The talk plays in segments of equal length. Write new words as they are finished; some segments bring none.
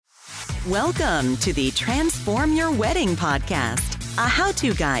Welcome to the Transform Your Wedding podcast, a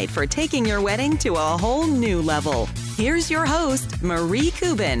how-to guide for taking your wedding to a whole new level. Here's your host, Marie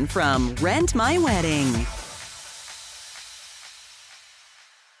Kubin from Rent My Wedding.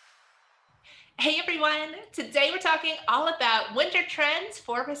 Hey everyone, today we're talking all about winter trends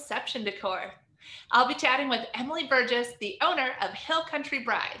for reception decor. I'll be chatting with Emily Burgess, the owner of Hill Country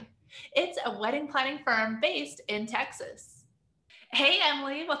Bride. It's a wedding planning firm based in Texas. Hey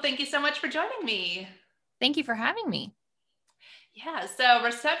Emily, well thank you so much for joining me. Thank you for having me. Yeah, so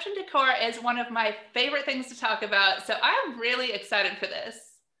reception decor is one of my favorite things to talk about, so I'm really excited for this.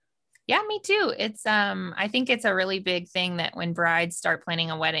 Yeah, me too. It's I think it's a really big thing that when brides start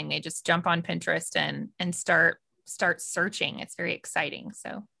planning a wedding, they just jump on Pinterest and start searching. It's very exciting.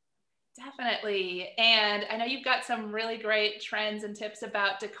 So definitely. And I know you've got some really great trends and tips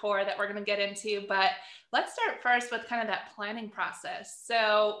about decor that we're going to get into, but let's start first with kind of that planning process.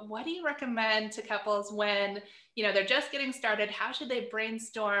 So what do you recommend to couples when, they're just getting started? How should they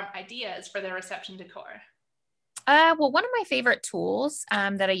brainstorm ideas for their reception decor? Well, one of my favorite tools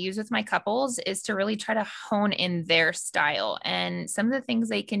that I use with my couples is to really try to hone in their style, and some of the things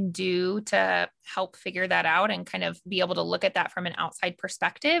they can do to help figure that out and kind of be able to look at that from an outside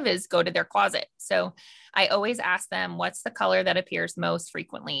perspective is go to their closet. So I always ask them, what's the color that appears most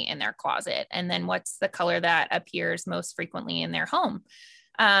frequently in their closet? And then what's the color that appears most frequently in their home?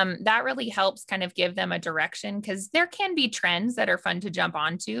 That really helps kind of give them a direction, because there can be trends that are fun to jump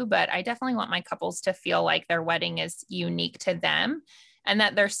onto, but I definitely want my couples to feel like their wedding is unique to them and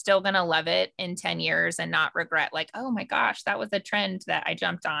that they're still going to love it in 10 years and not regret, like, oh my gosh, that was a trend that I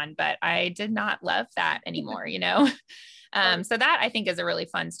jumped on, but I did not love that anymore, So that I think is a really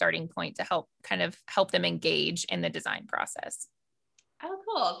fun starting point to help them engage in the design process. Oh,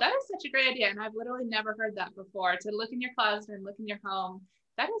 cool. That is such a great idea. And I've literally never heard that before, to look in your closet and look in your home.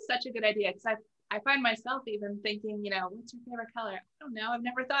 That is such a good idea, because I find myself even thinking, what's your favorite color? I don't know. I've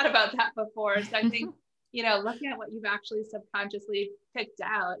never thought about that before. So I think, looking at what you've actually subconsciously picked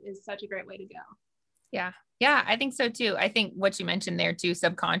out is such a great way to go. Yeah. Yeah, I think so too. I think what you mentioned there too,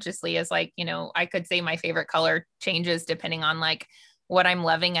 subconsciously, is like, I could say my favorite color changes depending on like what I'm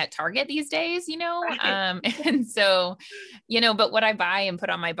loving at Target these days, Right. And so, but what I buy and put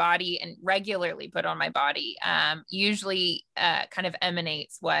on my body and regularly put on my body, usually kind of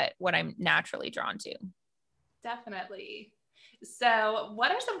emanates what I'm naturally drawn to. Definitely. So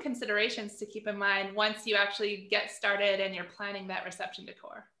what are some considerations to keep in mind once you actually get started and you're planning that reception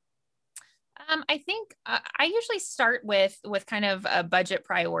decor? I think I usually start with kind of budget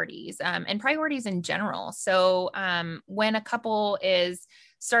priorities and priorities in general. So when a couple is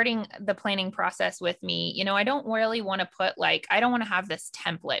starting the planning process with me, I don't really want to put I don't want to have this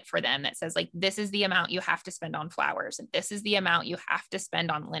template for them that says like, this is the amount you have to spend on flowers, and this is the amount you have to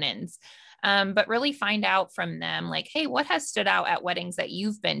spend on linens. But really find out from them like, hey, what has stood out at weddings that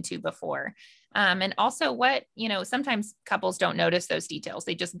you've been to before? And also what, sometimes couples don't notice those details.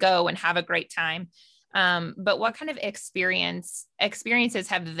 They just go and have a great time. But what kind of experiences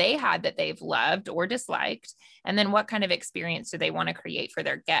have they had that they've loved or disliked? And then what kind of experience do they want to create for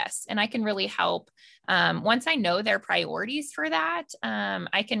their guests? And I can really help, once I know their priorities for that,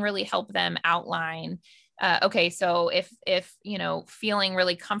 I can really help them outline, okay, so if feeling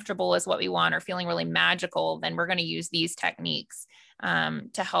really comfortable is what we want, or feeling really magical, then we're going to use these techniques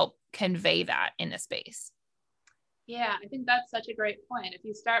to help convey that in the space. Yeah, I think that's such a great point. If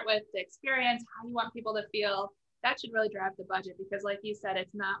you start with the experience, how you want people to feel, that should really drive the budget, because like you said,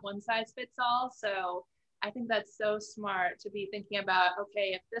 it's not one size fits all. So I think that's so smart to be thinking about,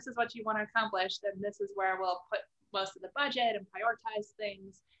 okay, if this is what you want to accomplish, then this is where we'll put most of the budget and prioritize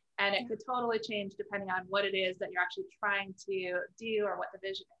things. And it could totally change depending on what it is that you're actually trying to do or what the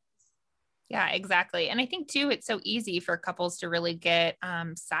vision is. Yeah, exactly. And I think too, it's so easy for couples to really get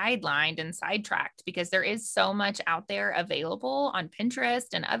sidelined and sidetracked, because there is so much out there available on Pinterest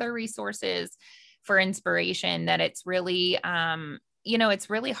and other resources for inspiration that it's really, it's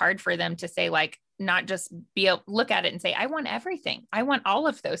really hard for them to say, like, not just look at it and say, I want everything. I want all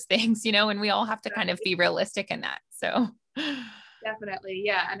of those things, and we all have to kind of be realistic in that. So definitely.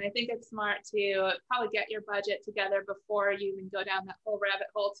 Yeah. And I think it's smart to probably get your budget together before you even go down that whole rabbit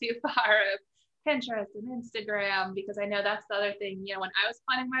hole too far of Pinterest and Instagram, because I know that's the other thing. When I was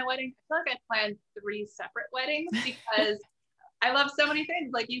planning my wedding, I feel like I planned 3 separate weddings because I love so many things.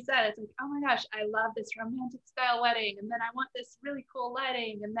 Like you said, it's like, oh my gosh, I love this romantic style wedding. And then I want this really cool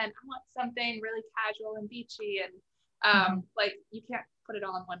lighting. And then I want something really casual and beachy. And like, you can't put it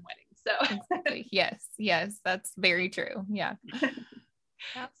all in one wedding. So exactly. Yes, that's very true. Yeah.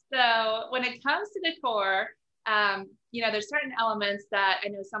 So when it comes to decor, There's certain elements that I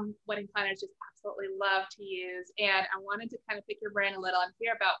know some wedding planners just absolutely love to use. And I wanted to kind of pick your brain a little and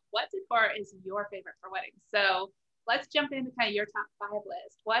hear about what decor is your favorite for weddings. So let's jump into kind of your top 5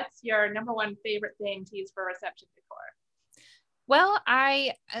 list. What's your number one favorite thing to use for reception decor? Well,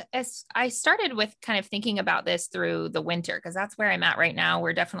 I started with kind of thinking about this through the winter, because that's where I'm at right now.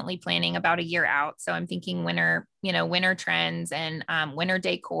 We're definitely planning about a year out. So I'm thinking winter, winter trends and winter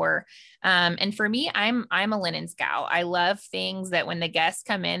decor. And for me, I'm a linens gal. I love things that when the guests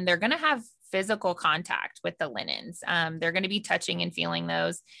come in, they're going to have physical contact with the linens. They're going to be touching and feeling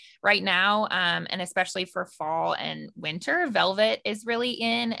those right now. And especially for fall and winter, velvet is really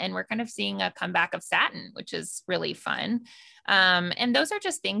in, and we're kind of seeing a comeback of satin, which is really fun. And those are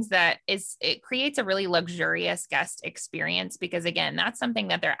just things that it creates a really luxurious guest experience, because again, that's something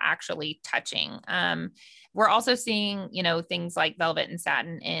that they're actually touching. We're also seeing, things like velvet and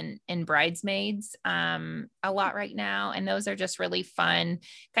satin in bridesmaids, a lot right now. And those are just really fun,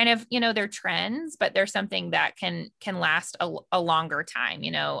 kind of, they're trends, but they're something that can last a longer time.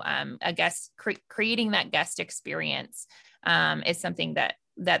 A guest creating that guest experience, is something that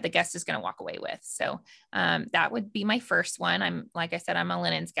the guest is going to walk away with. So that would be my first one. Like I said, I'm a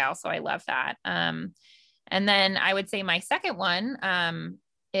linens gal, so I love that. And then I would say my second one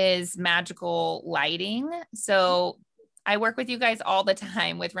is magical lighting. So I work with you guys all the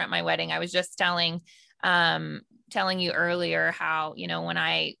time with Rent My Wedding. I was just telling you earlier how, when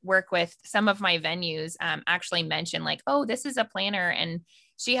I work with some of my venues, actually mention like, oh, this is a planner, and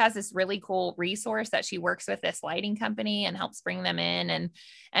she has this really cool resource that she works with this lighting company and helps bring them in.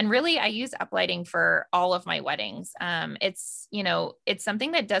 And really I use uplighting for all of my weddings. It's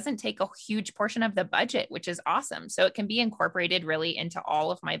something that doesn't take a huge portion of the budget, which is awesome. So it can be incorporated really into all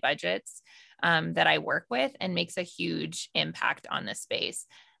of my budgets that I work with, and makes a huge impact on the space.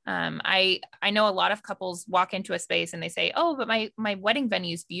 I know a lot of couples walk into a space and they say, oh, but my wedding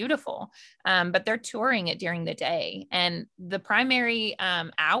venue is beautiful. But they're touring it during the day, and the primary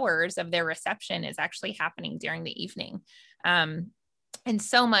hours of their reception is actually happening during the evening. And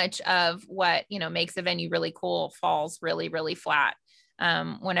so much of what, makes a venue really cool falls really, really flat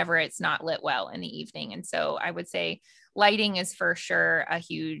whenever it's not lit well in the evening. And so I would say lighting is for sure a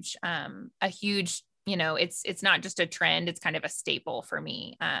huge, it's not just a trend, it's kind of a staple for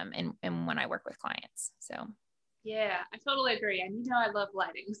me. And when I work with clients. So. Yeah, I totally agree. And I love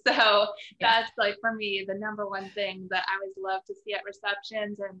lighting. So that's like for me, the number one thing that I always love to see at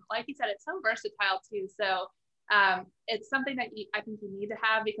receptions. And like you said, it's so versatile too. So it's something that I think you need to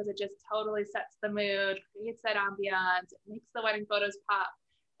have, because it just totally sets the mood, creates that ambiance, it makes the wedding photos pop.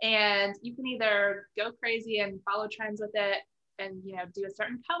 And you can either go crazy and follow trends with it and, do a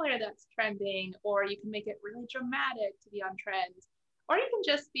certain color that's trending, or you can make it really dramatic to be on trend, or you can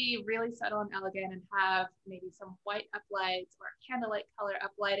just be really subtle and elegant and have maybe some white uplights or candlelight color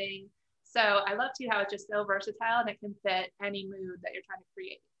uplighting. So I love too how it's just so versatile and it can fit any mood that you're trying to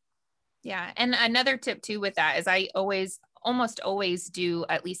create. Yeah. And another tip too with that is I almost always do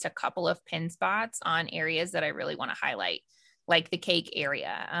at least a couple of pin spots on areas that I really want to highlight, like the cake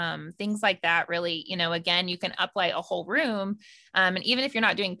area, things like that. Really, again, you can uplight a whole room. And even if you're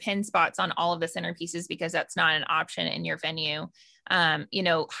not doing pin spots on all of the centerpieces, because that's not an option in your venue,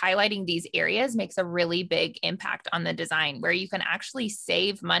 highlighting these areas makes a really big impact on the design, where you can actually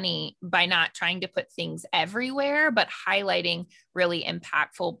save money by not trying to put things everywhere, but highlighting really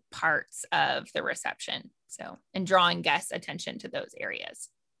impactful parts of the reception. So, and drawing guests' attention to those areas.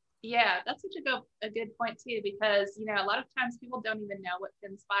 Yeah, that's such a good point too, because, a lot of times people don't even know what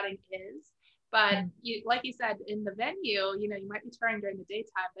pin spotting is, but like you said, in the venue, you might be touring during the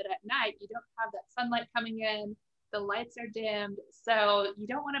daytime, but at night you don't have that sunlight coming in, the lights are dimmed. So you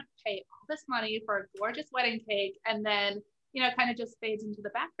don't want to pay all this money for a gorgeous wedding cake and then, kind of just fades into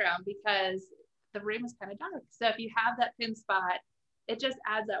the background because the room is kind of dark. So if you have that pin spot, it just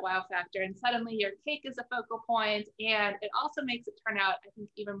adds that wow factor, and suddenly your cake is a focal point, and it also makes it turn out, I think,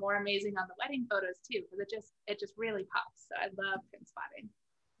 even more amazing on the wedding photos too, because it just really pops. So I love pin spotting.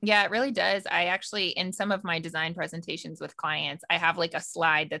 Yeah, it really does. I actually, in some of my design presentations with clients, I have like a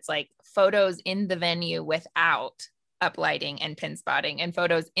slide that's like photos in the venue without uplighting and pin spotting, and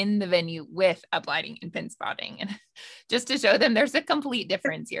photos in the venue with uplighting and pin spotting. And just to show them there's a complete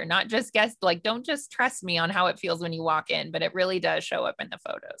difference here, not just guess, like, don't just trust me on how it feels when you walk in, but it really does show up in the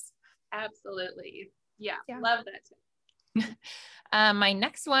photos. Absolutely. Yeah. Love that too. My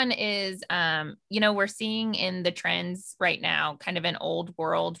next one is, we're seeing in the trends right now, kind of an old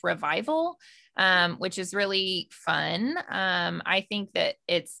world revival, which is really fun. I think that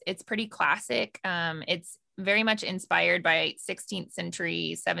it's pretty classic. It's very much inspired by 16th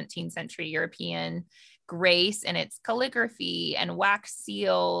century, 17th century European grace and its calligraphy and wax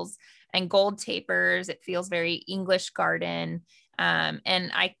seals and gold tapers. It feels very English garden.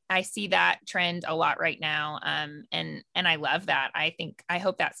 And I see that trend a lot right now. And I love that. I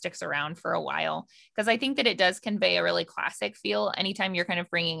hope that sticks around for a while, because I think that it does convey a really classic feel. Anytime you're kind of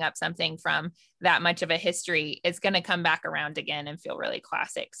bringing up something from that much of a history, it's going to come back around again and feel really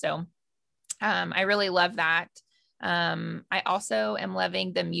classic. So, I really love that. I also am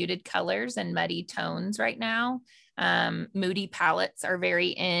loving the muted colors and muddy tones right now. Moody palettes are very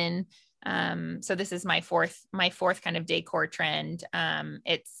in. So this is my fourth kind of decor trend.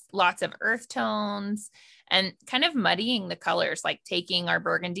 It's lots of earth tones and kind of muddying the colors, like taking our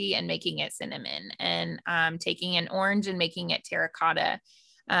burgundy and making it cinnamon, and taking an orange and making it terracotta.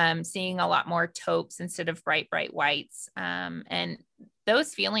 Seeing a lot more taupes instead of bright whites. And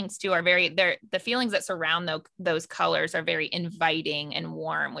those feelings too are the feelings that surround those colors are very inviting and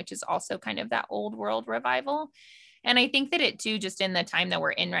warm, which is also kind of that old world revival. And I think that it too, just in the time that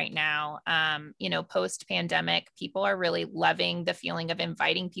we're in right now, post pandemic, people are really loving the feeling of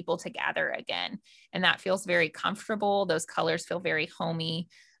inviting people to gather again. And that feels very comfortable. Those colors feel very homey.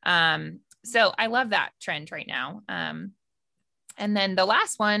 So I love that trend right now. And then the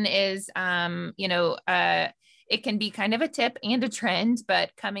last one is, it can be kind of a tip and a trend,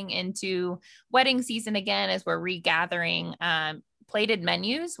 but coming into wedding season again, as we're regathering, plated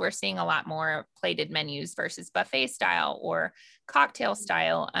menus, we're seeing a lot more plated menus versus buffet style or cocktail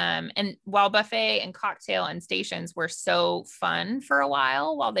style. And while buffet and cocktail and stations were so fun for a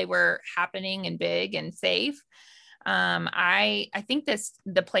while they were happening and big and safe, I think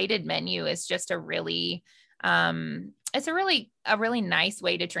the plated menu is just a really nice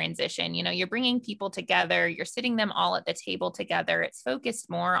way to transition. You're bringing people together, you're sitting them all at the table together. It's focused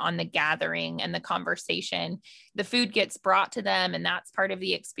more on the gathering and the conversation. The food gets brought to them, and that's part of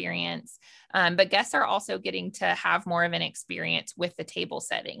the experience. But guests are also getting to have more of an experience with the table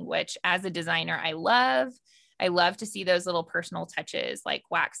setting, which as a designer, I love. I love to see those little personal touches like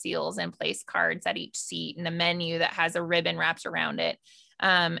wax seals and place cards at each seat, and a menu that has a ribbon wrapped around it.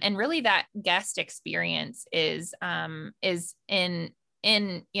 And really that guest experience is in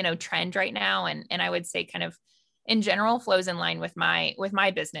trend right now. And I would say kind of in general flows in line with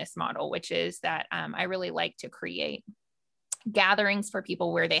my business model, which is that I really like to create gatherings for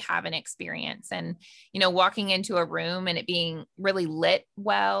people where they have an experience. And walking into a room and it being really lit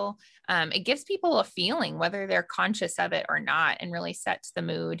well, it gives people a feeling whether they're conscious of it or not, and really sets the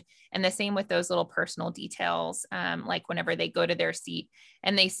mood. And the same with those little personal details, like whenever they go to their seat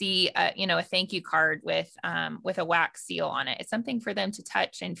and they see a thank you card with a wax seal on it, it's something for them to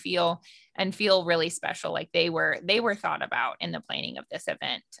touch and feel really special, like they were thought about in the planning of this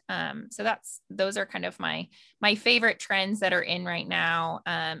event. So those are kind of my favorite trends that are in right now,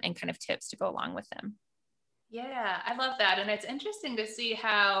 and kind of tips to go along with them. Yeah, I love that. And it's interesting to see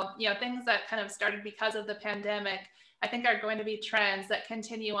how, things that kind of started because of the pandemic, I think are going to be trends that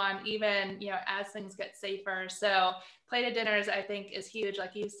continue on even, as things get safer. So plated dinners, I think, is huge.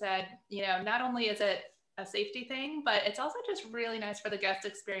 Like you said, not only is it a safety thing, but it's also just really nice for the guest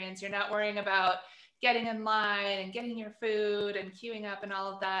experience. You're not worrying about getting in line and getting your food and queuing up and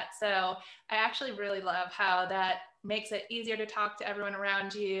all of that. So I actually really love how that makes it easier to talk to everyone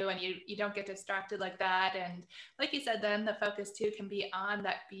around you, and you don't get distracted like that. And like you said, then the focus too can be on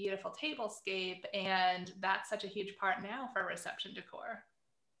that beautiful tablescape, and that's such a huge part now for reception decor.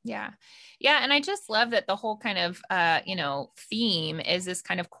 Yeah. And I just love that the whole kind of, theme is this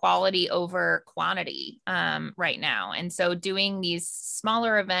kind of quality over quantity right now. And so doing these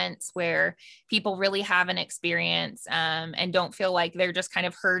smaller events where people really have an experience and don't feel like they're just kind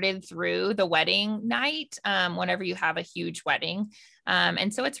of herded through the wedding night whenever you have a huge wedding.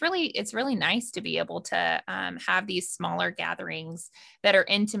 And so it's really nice to be able to have these smaller gatherings that are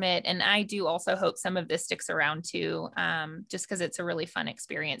intimate. And I do also hope some of this sticks around too, just because it's a really fun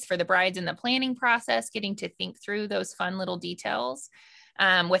experience for the brides in the planning process, getting to think through those fun little details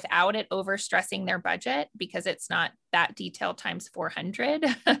without it overstressing their budget, because it's not that detail times 400,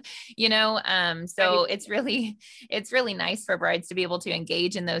 so it's really nice for brides to be able to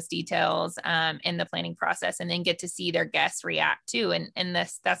engage in those details in the planning process, and then get to see their guests react too. And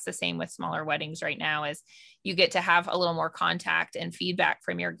that's the same with smaller weddings right now, is you get to have a little more contact and feedback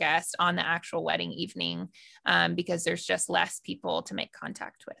from your guests on the actual wedding evening, because there's just less people to make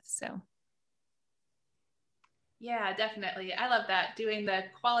contact with. So yeah, definitely. I love that. Doing the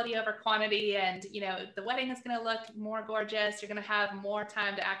quality over quantity, and, the wedding is going to look more gorgeous. You're going to have more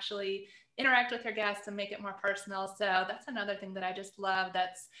time to actually interact with your guests and make it more personal. So that's another thing that I just love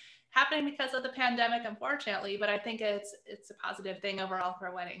that's happening because of the pandemic, unfortunately, but I think it's a positive thing overall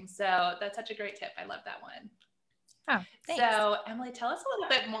for weddings. So that's such a great tip. I love that one. Oh, thanks. So Emily, tell us a little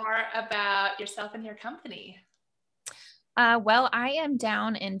bit more about yourself and your company. Well, I am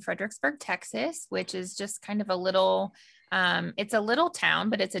down in Fredericksburg, Texas, which is just kind of a little, it's a little town,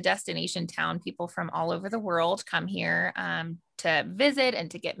 but it's a destination town. People from all over the world come here to visit and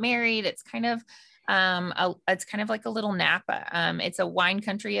to get married. It's kind of like a little Napa. It's a wine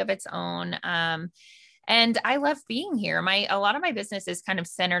country of its own. And I love being here. A lot of my business is kind of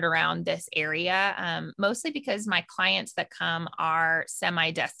centered around this area, mostly because my clients that come are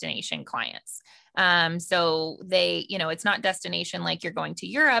semi-destination clients. So they, it's not destination like you're going to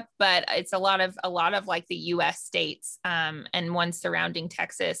Europe, but it's a lot of like the US states, and ones surrounding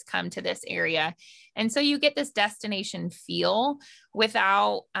Texas come to this area. And so you get this destination feel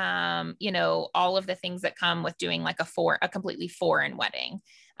without, all of the things that come with doing like a completely foreign wedding.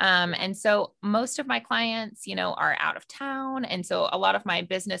 And so most of my clients, are out of town. And so a lot of my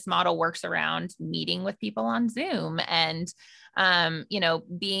business model works around meeting with people on Zoom and,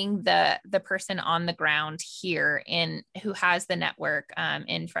 being the person on the ground here who has the network,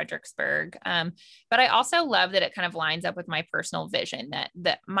 in Fredericksburg. But I also love that it kind of lines up with my personal vision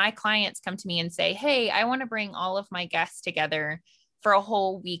that my clients come to me and say, hey, I want to bring all of my guests together for a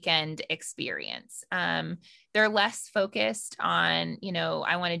whole weekend experience. They're less focused on,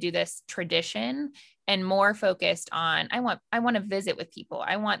 I want to do this tradition, and more focused on, I want to visit with people.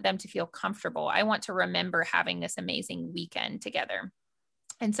 I want them to feel comfortable. I want to remember having this amazing weekend together.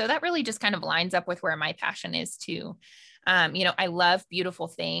 And so that really just kind of lines up with where my passion is too. I love beautiful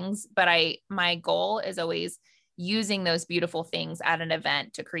things, but my goal is always using those beautiful things at an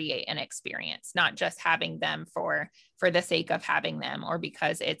event to create an experience, not just having them for the sake of having them, or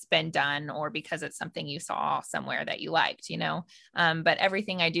because it's been done, or because it's something you saw somewhere that you liked, but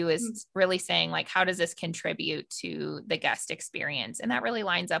everything I do is really saying, like, how does this contribute to the guest experience? And that really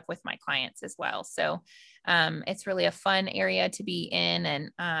lines up with my clients as well. So it's really a fun area to be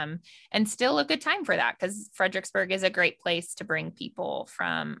in, and still a good time for that, because Fredericksburg is a great place to bring people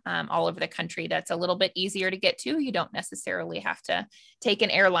from all over the country. That's a little bit easier to get to. You don't necessarily have to take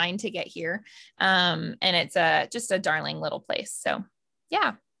an airline to get here. And it's just a darling little place. So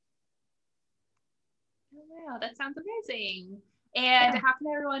yeah. Wow, that sounds amazing. And how can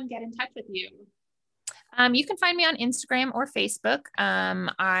everyone get in touch with you? You can find me on Instagram or Facebook.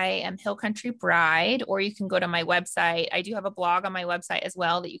 I am Hill Country Bride, or you can go to my website. I do have a blog on my website as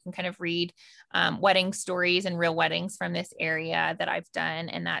well that you can kind of read wedding stories and real weddings from this area that I've done,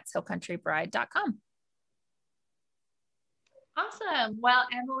 and that's hillcountrybride.com. Awesome. Well,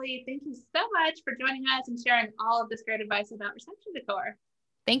 Emily, thank you so much for joining us and sharing all of this great advice about reception decor.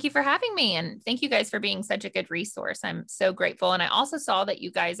 Thank you for having me. And thank you guys for being such a good resource. I'm so grateful. And I also saw that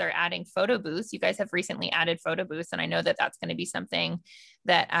you guys are adding photo booths. You guys have recently added photo booths. And I know that that's going to be something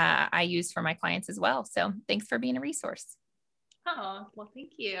that I use for my clients as well. So thanks for being a resource. Oh, well,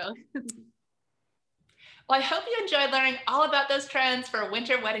 thank you. Well, I hope you enjoyed learning all about those trends for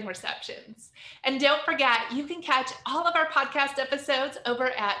winter wedding receptions. And don't forget, you can catch all of our podcast episodes over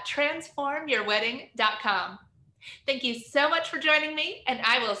at transformyourwedding.com. Thank you so much for joining me, and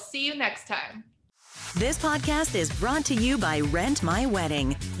I will see you next time. This podcast is brought to you by Rent My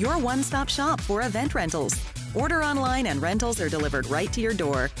Wedding, your one-stop shop for event rentals. Order online and rentals are delivered right to your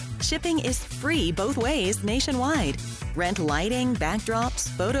door. Shipping is free both ways nationwide. Rent lighting, backdrops,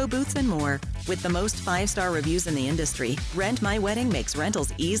 photo booths, and more. With the most 5-star reviews in the industry, Rent My Wedding makes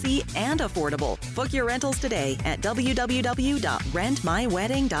rentals easy and affordable. Book your rentals today at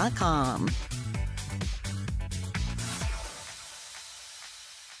www.rentmywedding.com.